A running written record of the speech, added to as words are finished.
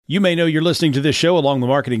You may know you're listening to this show along the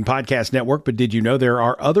Marketing Podcast Network, but did you know there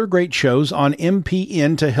are other great shows on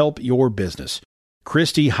MPN to help your business?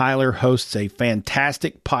 Christy Heiler hosts a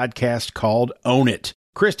fantastic podcast called Own It.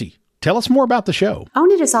 Christy, tell us more about the show.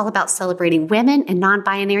 Own It is all about celebrating women and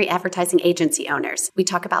non-binary advertising agency owners. We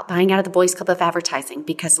talk about buying out of the Boys Club of Advertising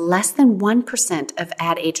because less than 1% of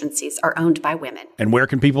ad agencies are owned by women. And where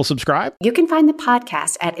can people subscribe? You can find the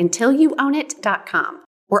podcast at untilyouownit.com.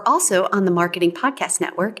 We're also on the Marketing Podcast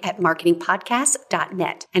Network at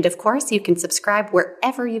marketingpodcast.net. And of course, you can subscribe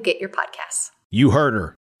wherever you get your podcasts. You heard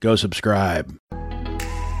her. Go subscribe.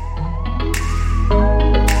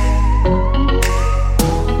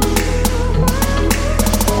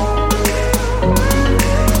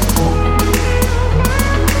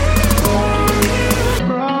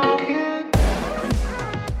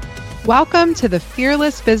 Welcome to the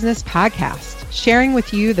Fearless Business Podcast, sharing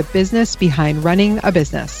with you the business behind running a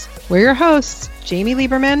business. We're your hosts, Jamie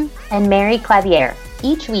Lieberman and Mary Clavier.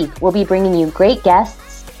 Each week, we'll be bringing you great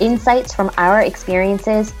guests, insights from our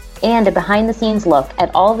experiences, and a behind-the-scenes look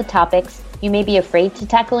at all the topics you may be afraid to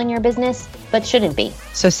tackle in your business, but shouldn't be.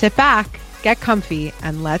 So sit back, get comfy,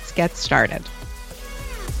 and let's get started.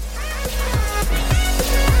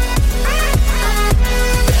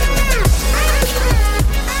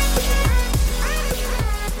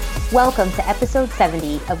 Welcome to episode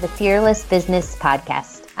 70 of the Fearless Business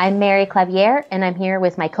Podcast. I'm Mary Clavier, and I'm here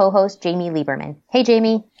with my co-host, Jamie Lieberman. Hey,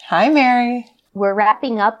 Jamie. Hi, Mary. We're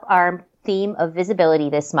wrapping up our theme of visibility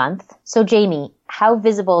this month. So, Jamie, how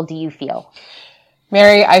visible do you feel?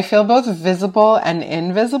 Mary, I feel both visible and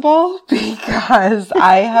invisible because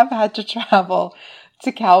I have had to travel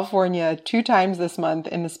to California 2 times this month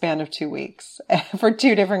in the span of 2 weeks for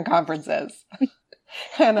 2 different conferences.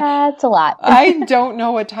 And that's a lot. I don't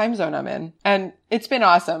know what time zone I'm in. And it's been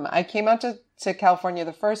awesome. I came out to California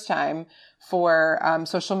the first time for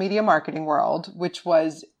Social Media Marketing World, which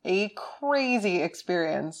was a crazy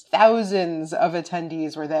experience. Thousands of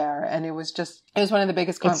attendees were there. And it was one of the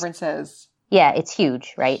biggest conferences. It's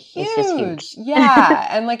huge, right? Huge. It's just huge. Yeah.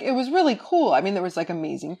 And it was really cool. I mean, there was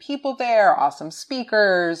amazing people there, awesome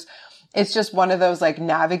speakers. It's just one of those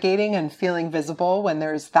navigating and feeling visible when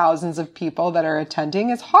there's thousands of people that are attending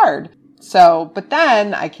is hard. So, but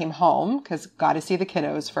then I came home because got to see the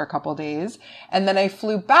kiddos for a couple of days. And then I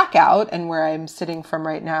flew back out and where I'm sitting from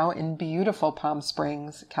right now in beautiful Palm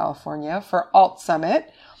Springs, California for Alt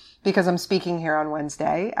Summit because I'm speaking here on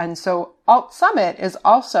Wednesday. And so Alt Summit is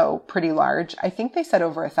also pretty large. I think they said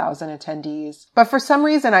over 1,000 attendees. But for some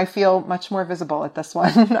reason, I feel much more visible at this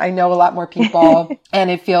one. I know a lot more people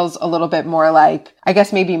and it feels a little bit more like, I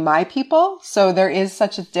guess maybe my people. So there is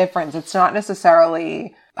such a difference. It's not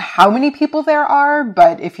necessarily how many people there are,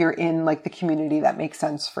 but if you're in the community that makes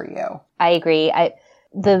sense for you. I agree.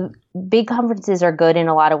 The big conferences are good in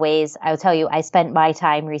a lot of ways. I'll tell you, I spent my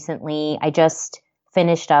time recently. I just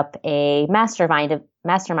finished up a mastermind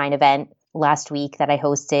event last week that I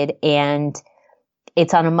hosted, and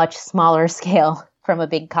it's on a much smaller scale from a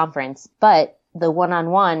big conference. But the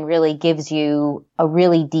one-on-one really gives you a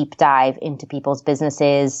really deep dive into people's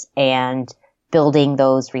businesses and building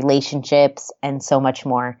those relationships and so much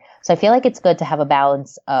more. So I feel like it's good to have a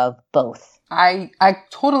balance of both. I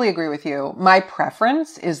totally agree with you. My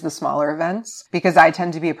preference is the smaller events because I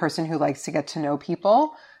tend to be a person who likes to get to know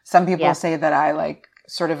people. Some people say that I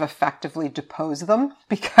sort of effectively depose them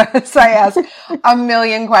because I ask a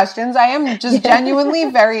million questions. I am just genuinely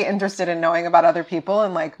very interested in knowing about other people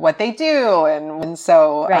and what they do. And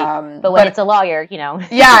so, right. But when it's a lawyer,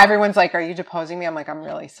 yeah, everyone's like, are you deposing me? I'm like, I'm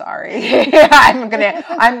really sorry. I'm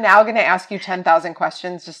now going to ask you 10,000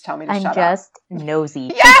 questions. Just tell me to shut up. I'm just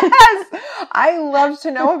nosy. Yes. I love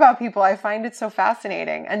to know about people. I find it so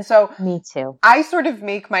fascinating. And so me too. I sort of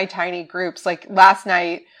make my tiny groups. Last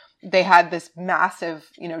night, they had this massive,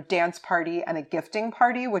 dance party and a gifting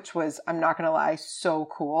party, which was, I'm not going to lie, so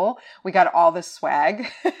cool. We got all this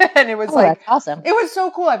swag and it was that's awesome. It was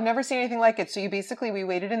so cool. I've never seen anything like it. So we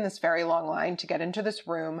waited in this very long line to get into this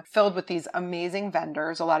room filled with these amazing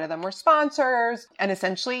vendors. A lot of them were sponsors. And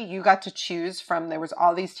essentially you got to choose from, there was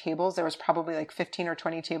all these tables. There was probably 15 or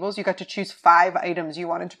 20 tables. You got to choose 5 items you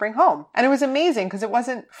wanted to bring home. And it was amazing because it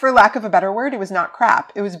wasn't, for lack of a better word, it was not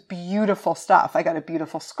crap. It was beautiful stuff. I got a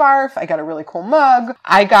beautiful scarf. I got a really cool mug.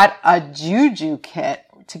 I got a juju kit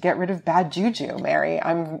to get rid of bad juju, Mary.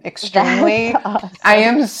 I'm extremely, awesome. I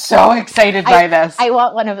am so excited by this. I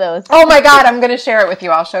want one of those. Oh my God, I'm going to share it with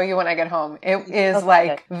you. I'll show you when I get home. It is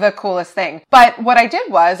the coolest thing. But what I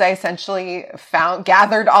did was I essentially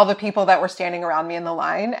gathered all the people that were standing around me in the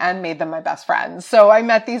line and made them my best friends. So I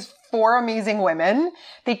met these 4 amazing women.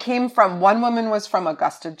 They came from, one woman was from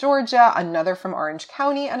Augusta, Georgia, another from Orange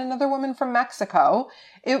County, and another woman from Mexico.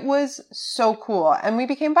 It was so cool. And we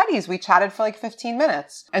became buddies. We chatted for like 15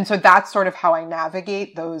 minutes. And so that's sort of how I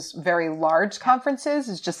navigate those very large conferences,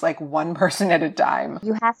 is just like one person at a time.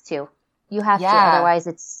 You have to. You have to. Otherwise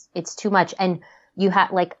it's too much. And you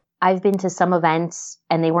have, like, I've been to some events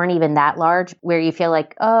and they weren't even that large where you feel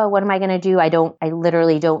like, oh, what am I going to do? I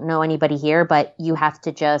literally don't know anybody here, but you have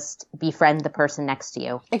to just befriend the person next to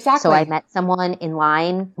you. Exactly. So I met someone in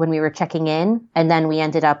line when we were checking in, and then we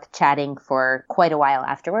ended up chatting for quite a while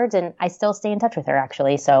afterwards. And I still stay in touch with her,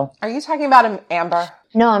 actually. So are you talking about Amber?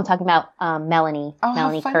 No, I'm talking about Melanie. Oh,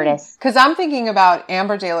 Melanie Curtis. Because I'm thinking about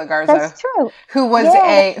Amber De La Garza. That's true. Who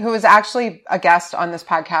was actually a guest on this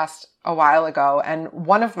podcast a while ago, and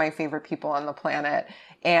one of my favorite people on the planet.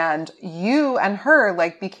 And you and her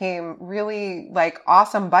like became really like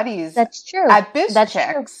awesome buddies. That's true. At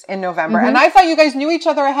BizChicks in November. Mm-hmm. And I thought you guys knew each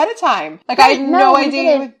other ahead of time. Like I had no idea.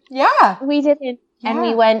 We didn't. Yeah. And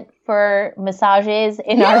we went for massages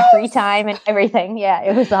in our free time and everything. Yeah,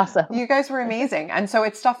 it was awesome. You guys were amazing. And so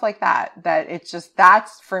it's stuff like that it's just,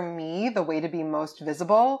 that's for me the way to be most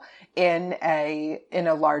visible in a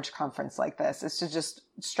large conference like this, is to just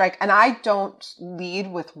strike. And I don't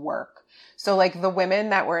lead with work. So like the women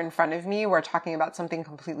that were in front of me were talking about something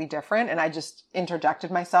completely different, and I just interjected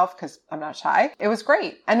myself because I'm not shy. It was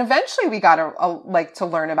great. And eventually we got to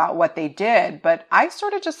learn about what they did, but I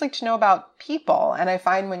sort of just like to know about people. And I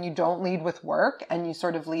find when you don't lead with work and you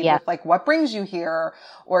sort of lead with like, what brings you here?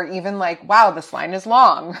 Or even like, wow, this line is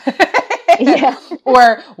long.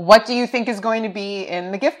 Or what do you think is going to be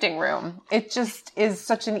in the gifting room? It just is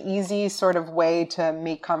such an easy sort of way to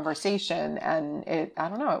make conversation, and I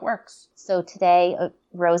don't know, it works. So today,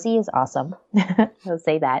 Rosie is awesome. I'll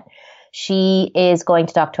say that. She is going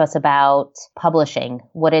to talk to us about publishing,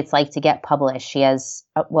 what it's like to get published. She has,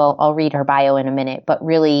 I'll read her bio in a minute, but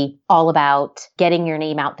really all about getting your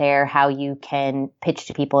name out there, how you can pitch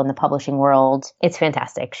to people in the publishing world. It's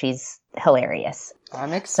fantastic. She's hilarious.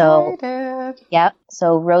 I'm excited.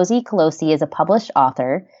 So Rosie Colosi is a published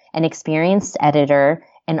author, an experienced editor,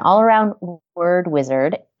 an all-around word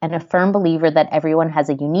wizard, and a firm believer that everyone has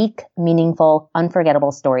a unique, meaningful,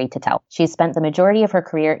 unforgettable story to tell. She's spent the majority of her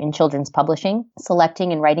career in children's publishing,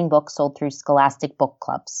 selecting and writing books sold through scholastic book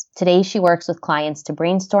clubs. Today, she works with clients to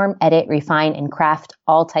brainstorm, edit, refine, and craft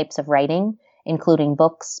all types of writing, including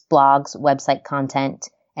books, blogs, website content,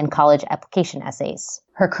 and college application essays.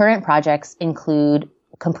 Her current projects include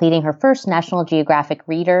completing her first National Geographic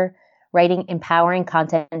reader, writing empowering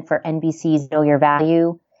content for NBC's Know Your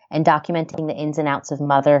Value, and documenting the ins and outs of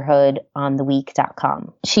motherhood on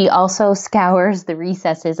theweek.com. She also scours the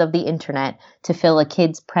recesses of the internet to fill a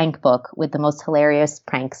kid's prank book with the most hilarious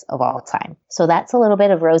pranks of all time. So that's a little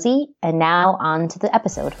bit of Rosie, and now on to the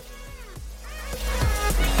episode.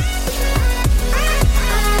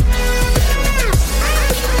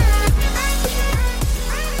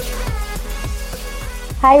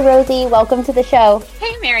 Hi, Rosie. Welcome to the show.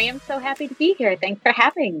 Hey, Mary. I'm so happy to be here. Thanks for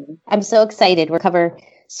having me. I'm so excited. We'll cover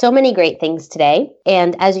so many great things today.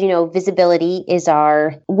 And as you know, visibility is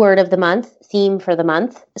our word of the month, theme for the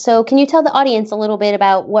month. So can you tell the audience a little bit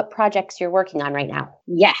about what projects you're working on right now?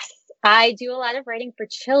 Yes. I do a lot of writing for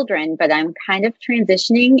children, but I'm kind of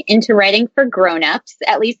transitioning into writing for grown-ups,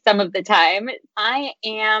 at least some of the time. I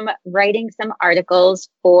am writing some articles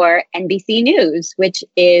for NBC News, which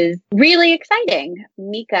is really exciting.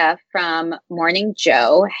 Mika from Morning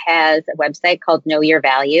Joe has a website called Know Your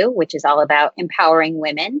Value, which is all about empowering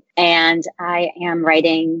women. And I am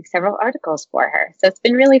writing several articles for her. So it's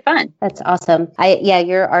been really fun. That's awesome.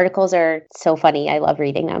 Your articles are so funny. I love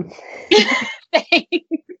reading them. Thanks.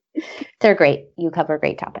 They're great. You cover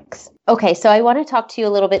great topics. Okay, so I want to talk to you a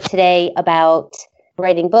little bit today about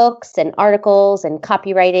writing books and articles and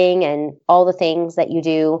copywriting and all the things that you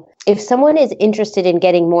do. If someone is interested in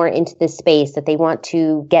getting more into this space, that they want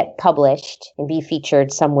to get published and be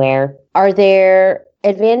featured somewhere, are there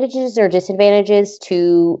advantages or disadvantages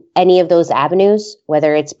to any of those avenues,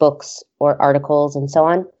 whether it's books or articles and so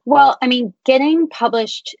on? Well, I mean, getting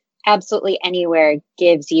published absolutely anywhere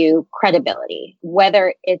gives you credibility,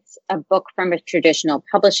 whether it's a book from a traditional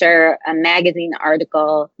publisher, a magazine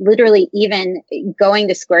article, literally even going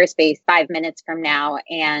to Squarespace 5 minutes from now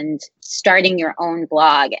and starting your own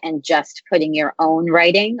blog and just putting your own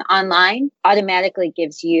writing online automatically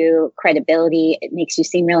gives you credibility. It makes you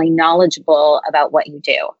seem really knowledgeable about what you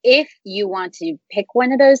do. If you want to pick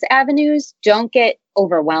one of those avenues, don't get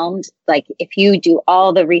overwhelmed, like if you do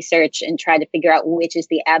all the research and try to figure out which is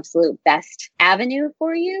the absolute best avenue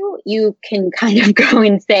for you, you can kind of go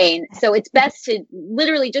insane. So it's best to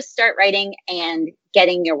literally just start writing and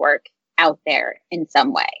getting your work out there in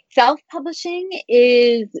some way. Self-publishing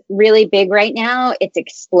is really big right now. It's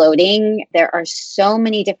exploding. There are so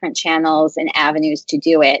many different channels and avenues to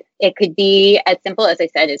do it. It could be as simple as I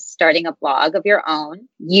said, as starting a blog of your own.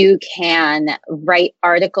 You can write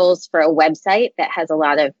articles for a website that has a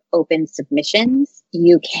lot of open submissions.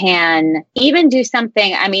 You can even do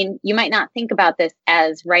something, I mean, you might not think about this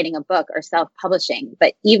as writing a book or self-publishing,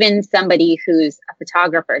 but even somebody who's a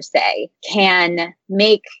photographer, say, can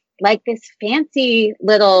make like this fancy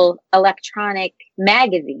little electronic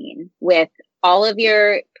magazine with all of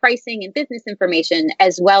your pricing and business information,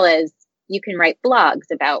 as well as you can write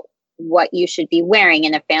blogs about what you should be wearing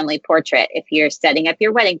in a family portrait if you're setting up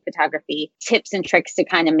your wedding photography, tips and tricks to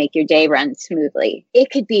kind of make your day run smoothly.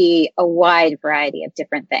 It could be a wide variety of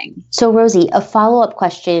different things. So Rosie, a follow-up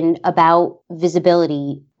question about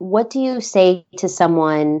visibility. What do you say to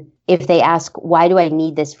someone if they ask, why do I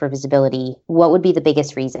need this for visibility? What would be the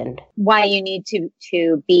biggest reason? Why you need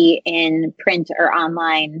to be in print or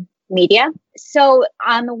online media. So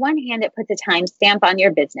on the one hand, it puts a timestamp on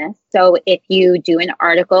your business. So if you do an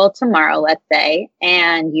article tomorrow, let's say,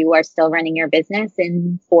 and you are still running your business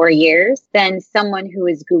in 4 years, then someone who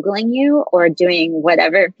is Googling you or doing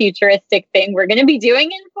whatever futuristic thing we're going to be doing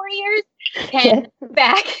in 4 years can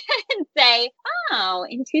back and say, oh,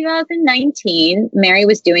 in 2019, Mary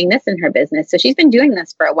was doing this in her business. So she's been doing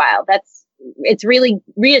this for a while. It's really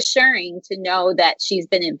reassuring to know that she's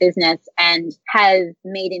been in business and has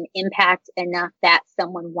made an impact enough that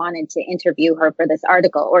someone wanted to interview her for this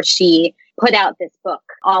article, or she put out this book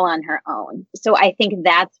all on her own. So I think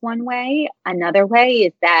that's one way. Another way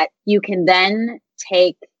is that you can then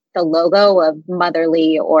take the logo of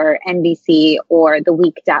Motherly or NBC or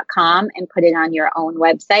theweek.com and put it on your own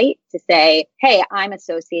website to say, hey, I'm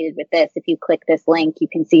associated with this. If you click this link, you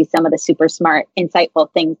can see some of the super smart,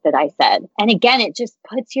 insightful things that I said. And again, it just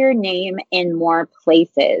puts your name in more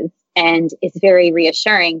places and is very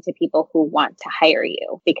reassuring to people who want to hire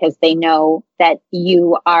you because they know that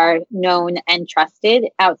you are known and trusted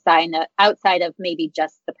outside of maybe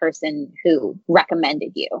just the person who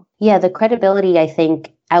recommended you. Yeah, the credibility, I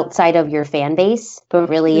think, outside of your fan base, but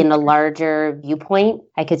really in a larger viewpoint,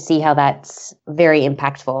 I could see how that's very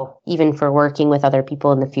impactful, even for working with other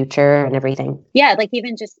people in the future and everything. Yeah, like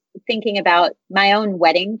even just thinking about my own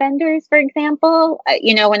wedding vendors, for example,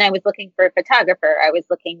 when I was looking for a photographer, I was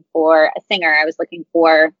looking for a singer, I was looking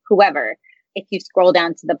for whoever. If you scroll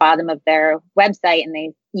down to the bottom of their website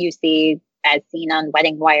and you see as seen on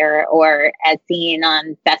Wedding Wire or as seen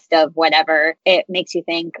on Best of whatever, it makes you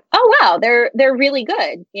think, oh, wow, they're really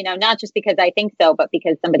good. Not just because I think so, but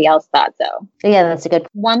because somebody else thought so. Yeah, that's a good.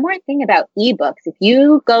 One more thing about ebooks. If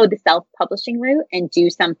you go the self-publishing route and do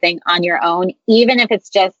something on your own, even if it's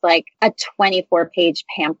just like a 24-page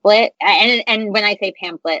pamphlet, and when I say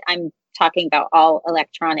pamphlet, I'm talking about all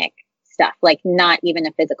electronic stuff, like not even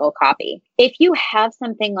a physical copy. If you have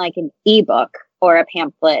something like an ebook or a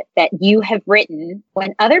pamphlet that you have written,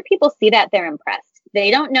 when other people see that, they're impressed.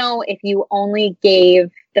 They don't know if you only gave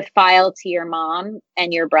the file to your mom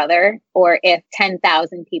and your brother or if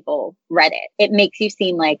 10,000 people read it. It makes you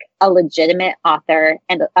seem like a legitimate author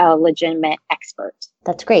and a legitimate expert.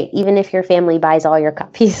 That's great. Even if your family buys all your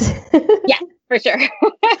copies. Yeah, for sure.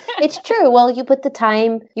 It's true. Well, you put the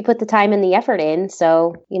time and the effort in.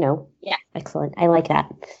 So, Yeah. Excellent. I like that.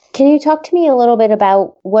 Can you talk to me a little bit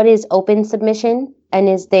about what is open submission? And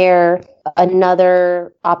is there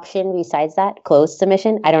another option besides that? Closed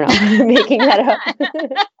submission? I don't know. I'm making that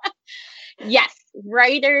up. Yes.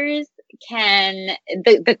 Writers can,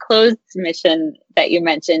 the closed submission that you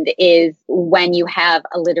mentioned is when you have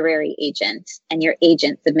a literary agent and your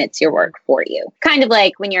agent submits your work for you. Kind of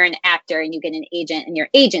like when you're an actor and you get an agent and your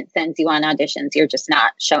agent sends you on auditions, you're just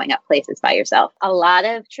not showing up places by yourself. A lot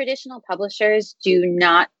of traditional publishers do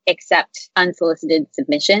not accept unsolicited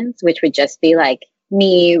submissions, which would just be like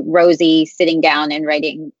me, Rosie, sitting down and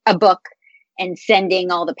writing a book and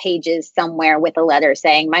sending all the pages somewhere with a letter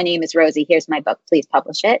saying, my name is Rosie, here's my book, please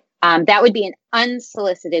publish it. That would be an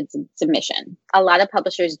unsolicited submission. A lot of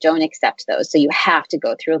publishers don't accept those. So you have to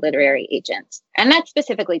go through a literary agent. And that's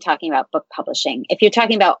specifically talking about book publishing. If you're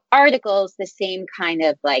talking about articles, the same kind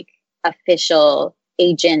of like official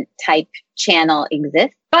agent type channel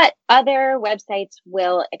exists, but other websites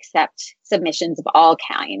will accept submissions of all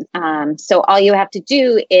kinds. So all you have to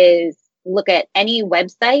do is look at any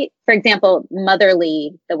website. For example,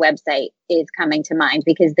 Motherly, the website, is coming to mind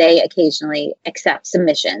because they occasionally accept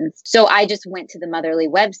submissions. So I just went to the Motherly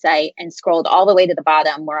website and scrolled all the way to the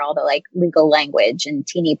bottom where all the like legal language and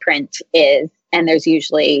teeny print is. And there's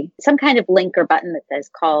usually some kind of link or button that says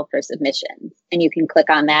call for submissions. And you can click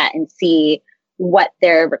on that and see what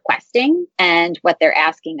they're requesting and what they're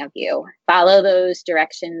asking of you. Follow those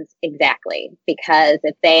directions exactly, because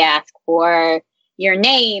if they ask for your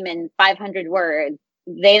name in 500 words,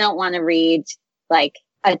 they don't want to read like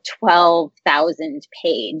a 12,000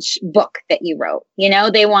 page book that you wrote. You know,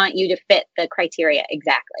 they want you to fit the criteria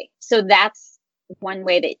exactly. So that's one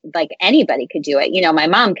way that like anybody could do it. You know, my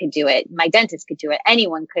mom could do it. My dentist could do it.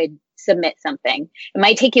 Anyone could submit something. It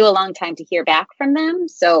might take you a long time to hear back from them.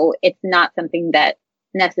 So it's not something that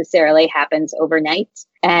necessarily happens overnight.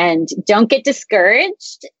 And don't get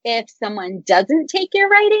discouraged if someone doesn't take your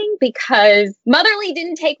writing, because Motherly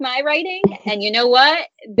didn't take my writing. And you know what?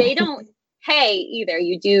 They don't pay either.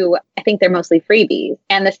 You do. I think they're mostly freebies.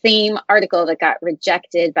 And the same article that got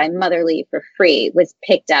rejected by Motherly for free was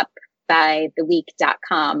picked up by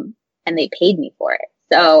theweek.com and they paid me for it.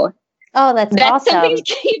 So that's awesome. Something to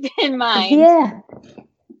keep in mind. Yeah.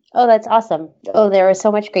 Oh, that's awesome. Oh, there is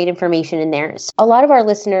so much great information in there. A lot of our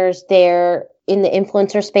listeners, they're in the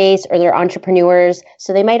influencer space or they're entrepreneurs.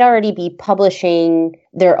 So they might already be publishing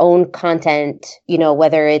their own content, you know,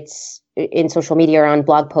 whether it's in social media or on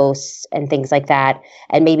blog posts and things like that.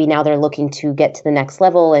 And maybe now they're looking to get to the next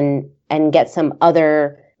level and get some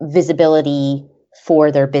other visibility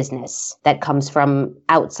for their business that comes from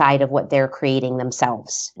outside of what they're creating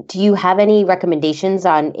themselves. Do you have any recommendations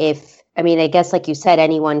on I guess like you said,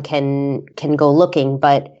 anyone can go looking,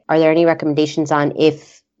 but are there any recommendations on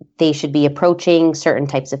if they should be approaching certain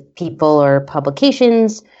types of people or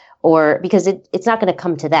publications, or because it's not going to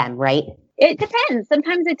come to them, right? It depends.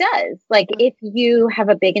 Sometimes it does. Like if you have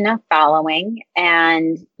a big enough following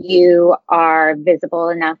and you are visible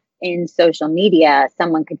enough in social media,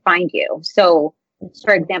 someone could find you. So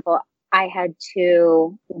for example, I had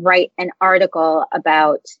to write an article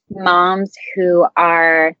about moms who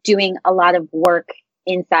are doing a lot of work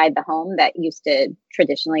inside the home that used to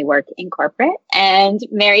traditionally work in corporate. And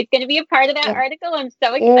Mary's going to be a part of that article. I'm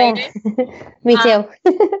so excited. Yeah. Me too.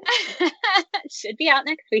 Should be out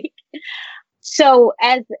next week. So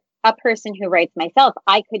as a person who writes myself,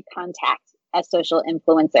 I could contact a social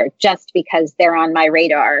influencer just because they're on my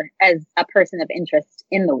radar as a person of interest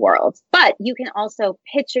in the world. But you can also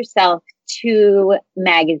pitch yourself to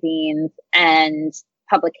magazines and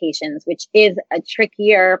publications, which is a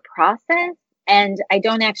trickier process. And I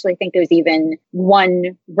don't actually think there's even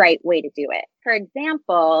one right way to do it. For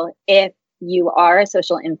example, if you are a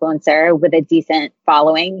social influencer with a decent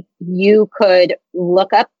following, you could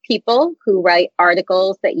look up people who write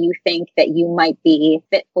articles that you think that you might be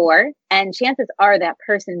fit for. And chances are that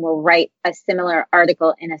person will write a similar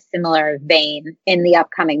article in a similar vein in the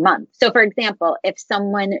upcoming month. So for example, if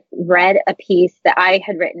someone read a piece that I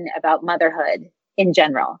had written about motherhood in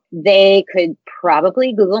general, they could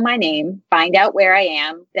probably Google my name, find out where I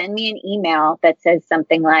am, send me an email that says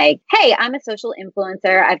something like, hey, I'm a social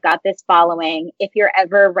influencer. I've got this following. If you're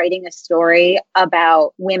ever writing a story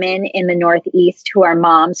about women in the Northeast who are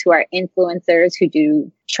moms, who are influencers, who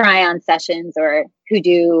do try-on sessions or who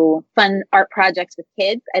do fun art projects with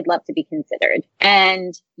kids, I'd love to be considered.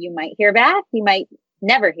 And you might hear back. You might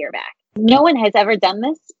never hear back. No one has ever done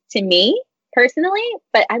this to me personally,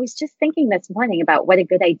 but I was just thinking this morning about what a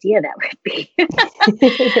good idea that would be.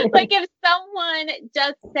 Like if someone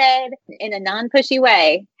just said in a non-pushy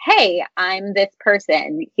way, hey, I'm this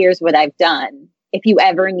person. Here's what I've done. If you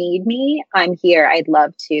ever need me, I'm here. I'd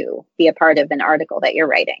love to be a part of an article that you're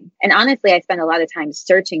writing. And honestly, I spend a lot of time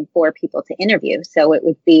searching for people to interview. So it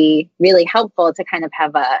would be really helpful to kind of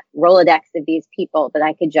have a Rolodex of these people that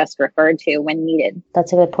I could just refer to when needed.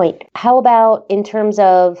 That's a good point. How about in terms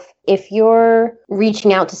of if you're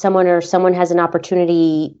reaching out to someone or someone has an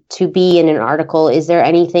opportunity to be in an article, is there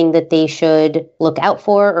anything that they should look out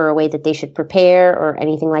for or a way that they should prepare or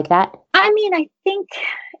anything like that? I mean, I think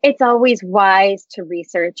it's always wise to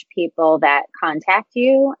research people that contact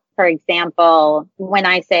you. For example, when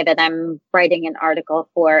I say that I'm writing an article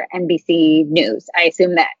for NBC News, I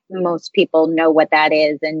assume that most people know what that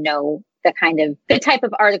is and know the type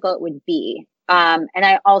of article it would be. And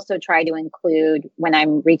I also try to include when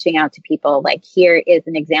I'm reaching out to people, like here is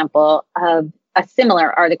an example of a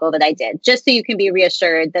similar article that I did, just so you can be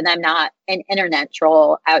reassured that I'm not an internet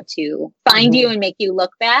troll out to find you and make you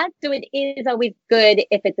look bad. So it is always good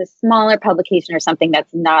if it's a smaller publication or something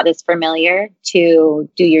that's not as familiar to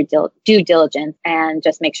do your due diligence and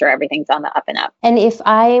just make sure everything's on the up and up. And if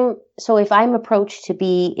I'm so if I'm approached to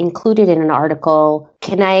be included in an article,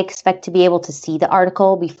 can I expect to be able to see the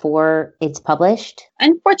article before it's published?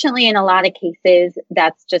 Unfortunately, in a lot of cases,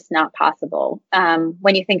 that's just not possible.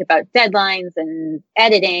 When you think about deadlines and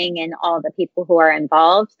editing and all the people who are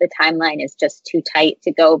involved, the timeline is just too tight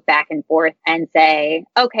to go back and forth and say,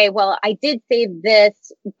 okay, well, I did save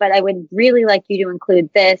this, but I would really like you to include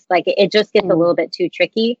this. Like it just gets a little bit too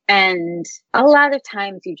tricky. And a lot of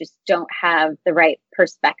times you just don't have the right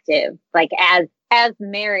perspective. Like as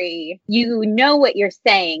Mary, you know what you're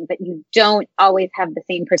saying, but you don't always have the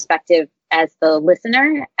same perspective as the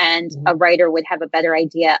listener, and a writer would have a better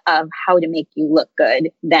idea of how to make you look good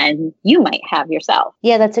than you might have yourself.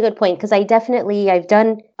 Yeah, that's a good point. Because I've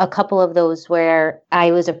done a couple of those where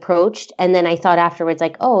I was approached and then I thought afterwards,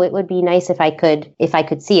 like, oh, it would be nice if I could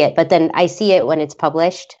see it. But then I see it when it's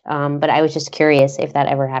published. But I was just curious if that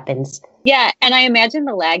ever happens. Yeah. And I imagine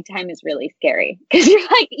the lag time is really scary because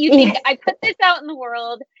you think I put this out in the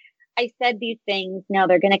world. I said these things. Now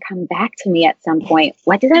they're going to come back to me at some point.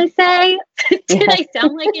 What did I say? Did I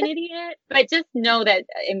sound like an idiot? But just know that,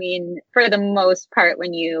 I mean, for the most part,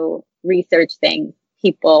 when you research things,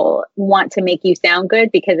 people want to make you sound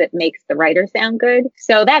good because it makes the writer sound good.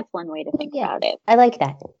 So that's one way to think about it. I like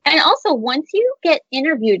that. And also, once you get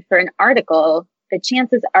interviewed for an article, the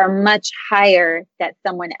chances are much higher that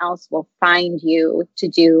someone else will find you to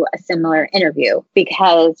do a similar interview.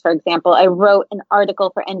 Because, for example, I wrote an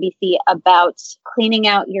article for NBC about cleaning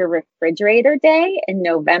out your refrigerator day in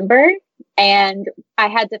November. And I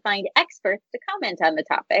had to find experts to comment on the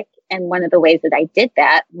topic. And one of the ways that I did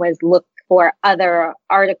that was look for other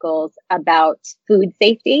articles about food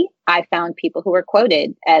safety. I found people who were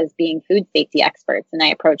quoted as being food safety experts, and I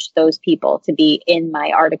approached those people to be in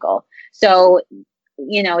my article. So,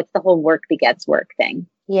 it's the whole work begets work thing.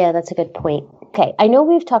 Yeah, that's a good point. Okay. I know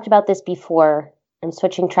we've talked about this before. I'm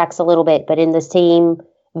switching tracks a little bit, but in the same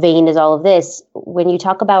vein as all of this, when you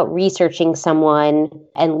talk about researching someone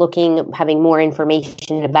and having more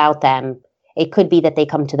information about them, it could be that they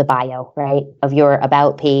come to the bio, right, of your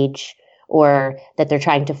about page, or that they're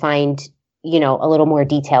trying to find, a little more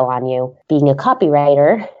detail on you. Being a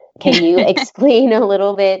copywriter, can you explain a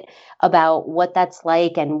little bit about what that's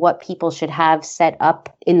like and what people should have set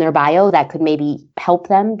up in their bio that could maybe help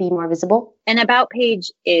them be more visible? An about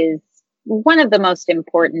page is one of the most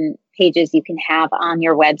important pages you can have on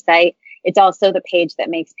your website. It's also the page that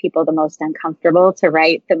makes people the most uncomfortable to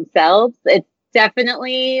write themselves. It's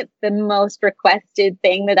definitely the most requested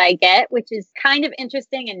thing that I get, which is kind of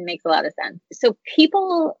interesting and makes a lot of sense. So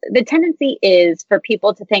the tendency is for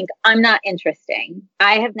people to think, I'm not interesting.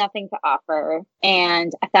 I have nothing to offer,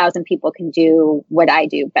 and 1,000 people can do what I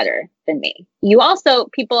do better than me.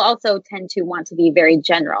 People also tend to want to be very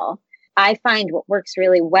general. I find what works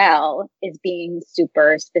really well is being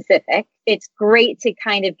super specific. It's great to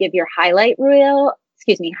kind of give your highlight reel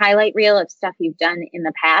of stuff you've done in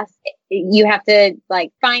the past. You have to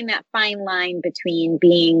find that fine line between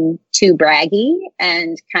being too braggy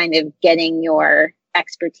and kind of getting your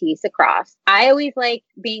expertise across. I always like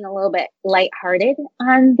being a little bit lighthearted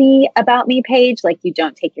on the About Me page. Like, you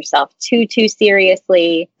don't take yourself too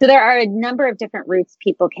seriously. So there are a number of different routes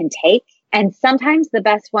people can take. And sometimes the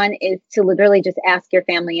best one is to literally just ask your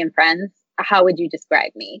family and friends, how would you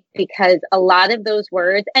describe me? Because a lot of those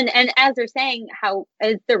words, and as they're saying,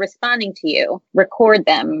 as they're responding to you, record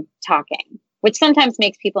them talking, which sometimes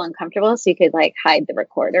makes people uncomfortable. So you could hide the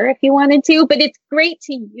recorder if you wanted to, but it's great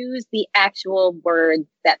to use the actual words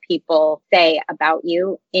that people say about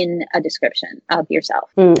you in a description of yourself.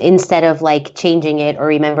 Instead of changing it or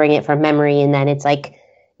remembering it from memory. And then it's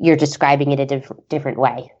you're describing it a different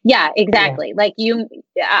way. Yeah, exactly.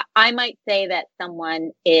 Yeah. I might say that someone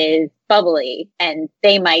is bubbly, and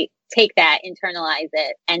they might take that, internalize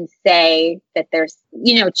it, and say that there's,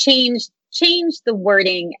 change the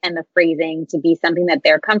wording and the phrasing to be something that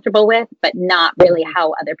they're comfortable with, but not really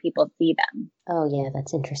how other people see them. Oh, yeah,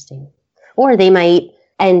 that's interesting. Or they might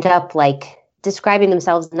end up describing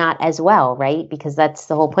themselves not as well, right? Because that's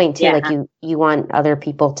the whole point too. Yeah. You want other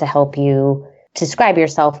people to help you describe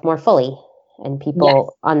yourself more fully, and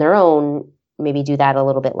people on their own maybe do that a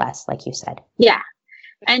little bit less, like you said. Yeah.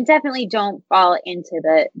 And definitely don't fall into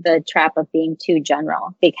the trap of being too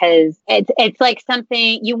general, because it's like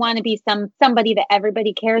something you want to be somebody that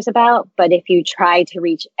everybody cares about. But if you try to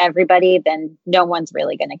reach everybody, then no one's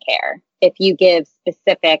really going to care. If you give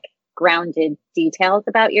specific, grounded details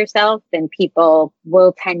about yourself, then people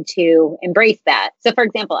will tend to embrace that. So for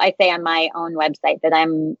example, I say on my own website that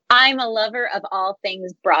I'm a lover of all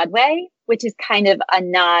things Broadway, which is kind of a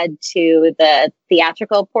nod to the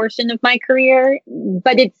theatrical portion of my career.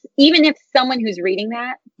 But it's, even if someone who's reading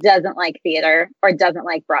that doesn't like theater or doesn't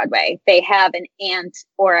like Broadway. They have an aunt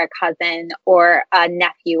or a cousin or a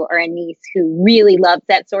nephew or a niece who really loves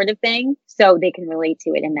that sort of thing, so they can relate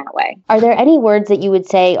to it in that way. Are there any words that you would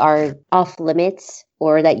say are off limits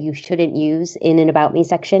or that you shouldn't use in an About Me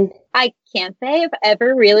section? I can't say I've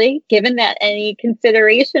ever really given that any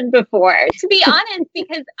consideration before, to be honest,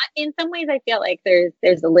 because in some ways I feel like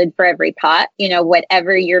there's a lid for every pot. You know,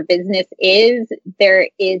 whatever your business is, there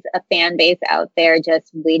is a fan base out there just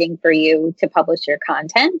waiting for you to publish your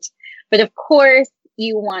content. But of course,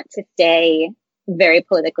 you want to stay very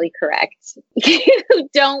politically correct. You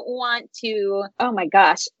don't want to, oh my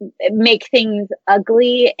gosh, make things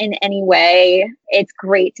ugly in any way. It's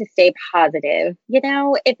great to stay positive. You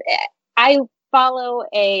know, if I follow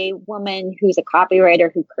a woman who's a copywriter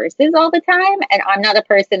who curses all the time, and I'm not a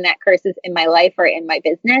person that curses in my life or in my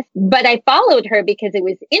business, but I followed her because it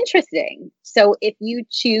was interesting. So if you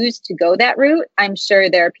choose to go that route, I'm sure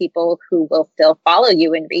there are people who will still follow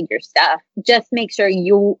you and read your stuff. Just make sure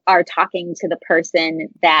you are talking to the person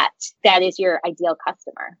that is your ideal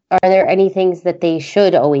customer. Are there any things that they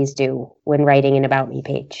should always do when writing an About Me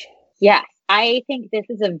page? Yes. I think this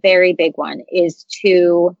is a very big one, is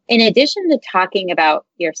to, in addition to talking about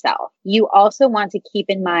yourself, you also want to keep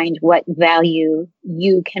in mind what value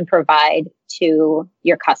you can provide to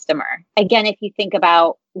your customer. Again, if you think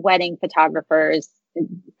about wedding photographers,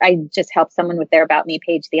 I just helped someone with their About Me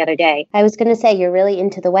page the other day. I was going to say, you're really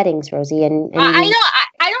into the weddings, Rosie. And I know.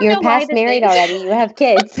 I don't you're know past why married already. You have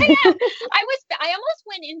kids. Yeah. I almost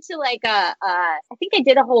went into like I think I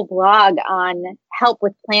did a whole blog on help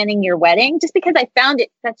with planning your wedding, just because I found it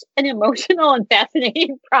such an emotional and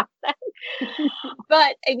fascinating process.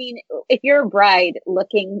 But I mean, if you're a bride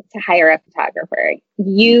looking to hire a photographer,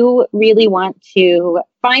 you really want to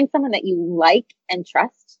find someone that you like and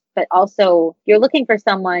trust, but also you're looking for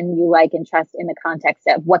someone you like and trust in the context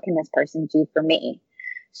of, what can this person do for me?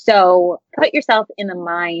 So put yourself in the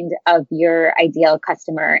mind of your ideal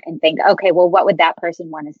customer and think, okay, well, what would that person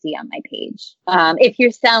want to see on my page? If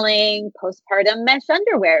you're selling postpartum mesh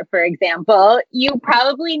underwear, for example, you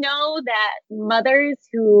probably know that mothers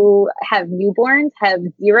who have newborns have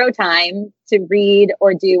zero time to read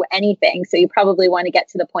or do anything. So you probably want to get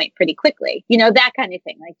to the point pretty quickly. You know, that kind of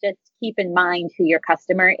thing. Like, just keep in mind who your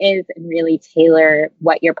customer is and really tailor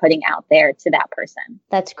what you're putting out there to that person.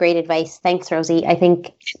 That's great advice. Thanks, Rosie. I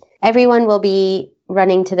think everyone will be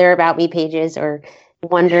running to their About Me pages or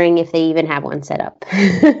wondering if they even have one set up.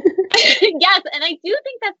 Yes. And I do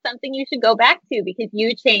think that's something you should go back to, because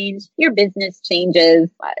you change, your business changes.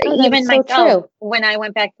 Even myself, true. When I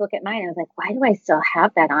went back to look at mine, I was like, why do I still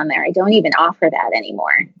have that on there? I don't even offer that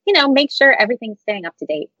anymore. You know, make sure everything's staying up to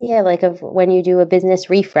date. Yeah, like when you do a business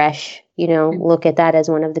refresh, you know, look at that as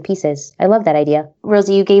one of the pieces. I love that idea.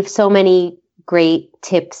 Rosie, you gave so many great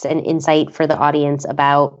tips and insight for the audience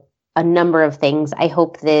about a number of things. I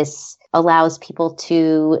hope this allows people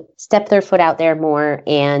to step their foot out there more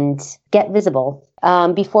and get visible.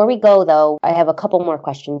 Before we go, though, I have a couple more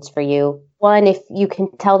questions for you. One, if you can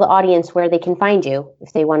tell the audience where they can find you,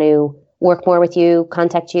 if they want to work more with you,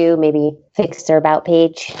 contact you, maybe fix their About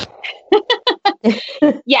page.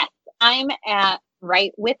 Yes, I'm at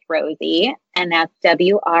Write with Rosie, and that's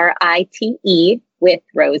WRITE with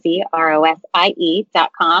Rosie,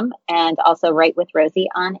 ROSIE.com, and also Write with Rosie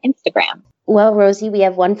on Instagram. Well, Rosie, we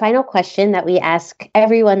have one final question that we ask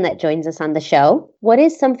everyone that joins us on the show. What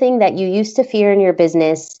is something that you used to fear in your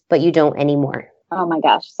business, but you don't anymore? Oh my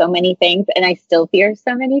gosh, so many things. And I still fear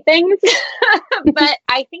so many things. But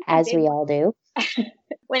I think as we all do.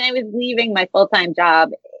 When I was leaving my full-time job,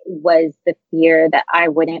 was the fear that I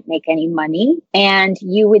wouldn't make any money. And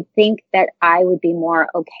you would think that I would be more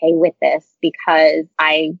okay with this because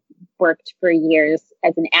I worked for years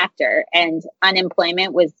as an actor, and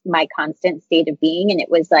unemployment was my constant state of being. And it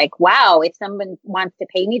was like, wow, if someone wants to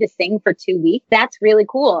pay me to sing for 2 weeks, that's really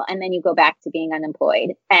cool. And then you go back to being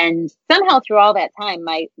unemployed. And somehow through all that time,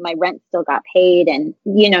 my rent still got paid, and,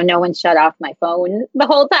 you know, no one shut off my phone the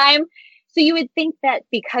whole time. So you would think that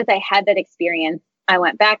because I had that experience, I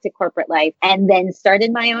went back to corporate life and then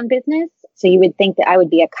started my own business. So you would think that I would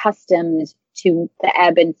be accustomed to the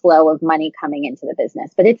ebb and flow of money coming into the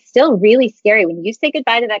business. But it's still really scary. When you say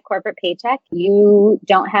goodbye to that corporate paycheck, you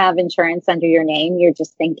don't have insurance under your name. You're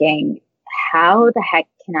just thinking, how the heck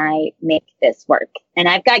can I make this work? And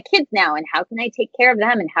I've got kids now, and how can I take care of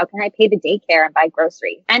them? And how can I pay the daycare and buy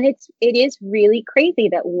groceries? And it is really crazy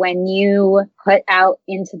that when you put out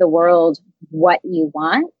into the world what you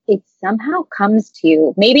want, it somehow comes to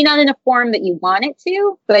you. Maybe not in a form that you want it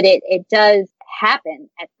to, but it does happen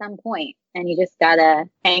at some point, and you just gotta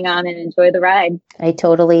hang on and enjoy the ride. I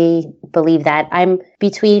totally believe that. I'm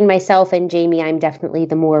between myself and Jamie, I'm definitely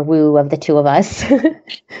the more woo of the two of us.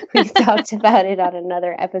 We've talked about it on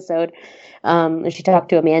another episode. She talked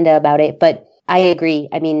to Amanda about it, but I agree.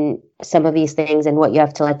 I mean, some of these things and what you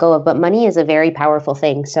have to let go of, but money is a very powerful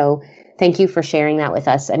thing. So thank you for sharing that with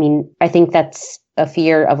us. I mean, I think that's a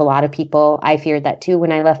fear of a lot of people. I feared that too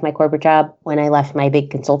when I left my corporate job, when I left my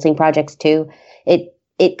big consulting projects too.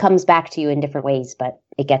 It comes back to you in different ways, but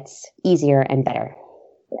it gets easier and better.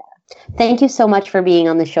 Yeah. Thank you so much for being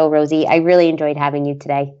on the show, Rosie. I really enjoyed having you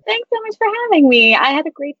today. Thanks so much for having me. I had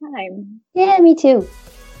a great time. Yeah, me too.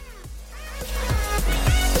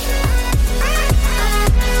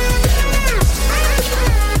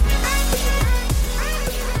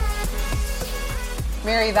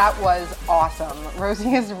 Mary, that was awesome.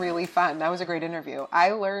 Rosie is really fun. That was a great interview.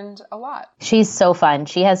 I learned a lot. She's so fun.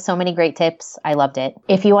 She has so many great tips. I loved it.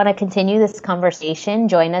 If you want to continue this conversation,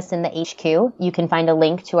 join us in the HQ. You can find a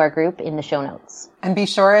link to our group in the show notes. And be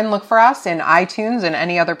sure and look for us in iTunes and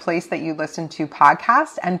any other place that you listen to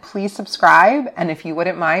podcasts. And please subscribe. And if you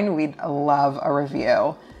wouldn't mind, we'd love a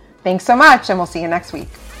review. Thanks so much, and we'll see you next week.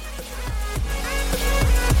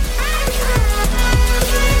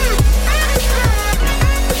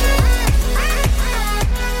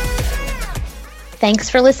 Thanks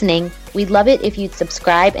for listening. We'd love it if you'd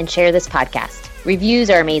subscribe and share this podcast.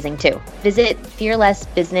 Reviews are amazing too. Visit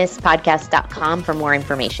fearlessbusinesspodcast.com for more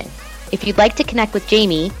information. If you'd like to connect with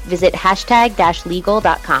Jamie, visit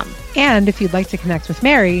 #legal.com. And if you'd like to connect with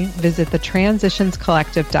Mary, visit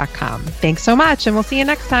thetransitionscollective.com. Thanks so much, and we'll see you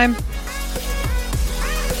next time.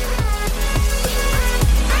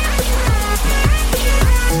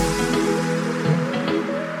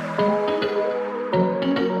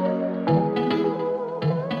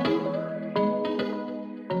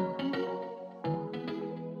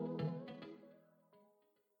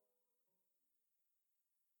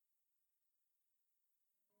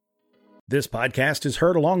 This podcast is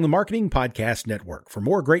heard along the Marketing Podcast Network. For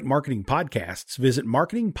more great marketing podcasts, visit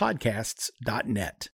marketingpodcasts.net.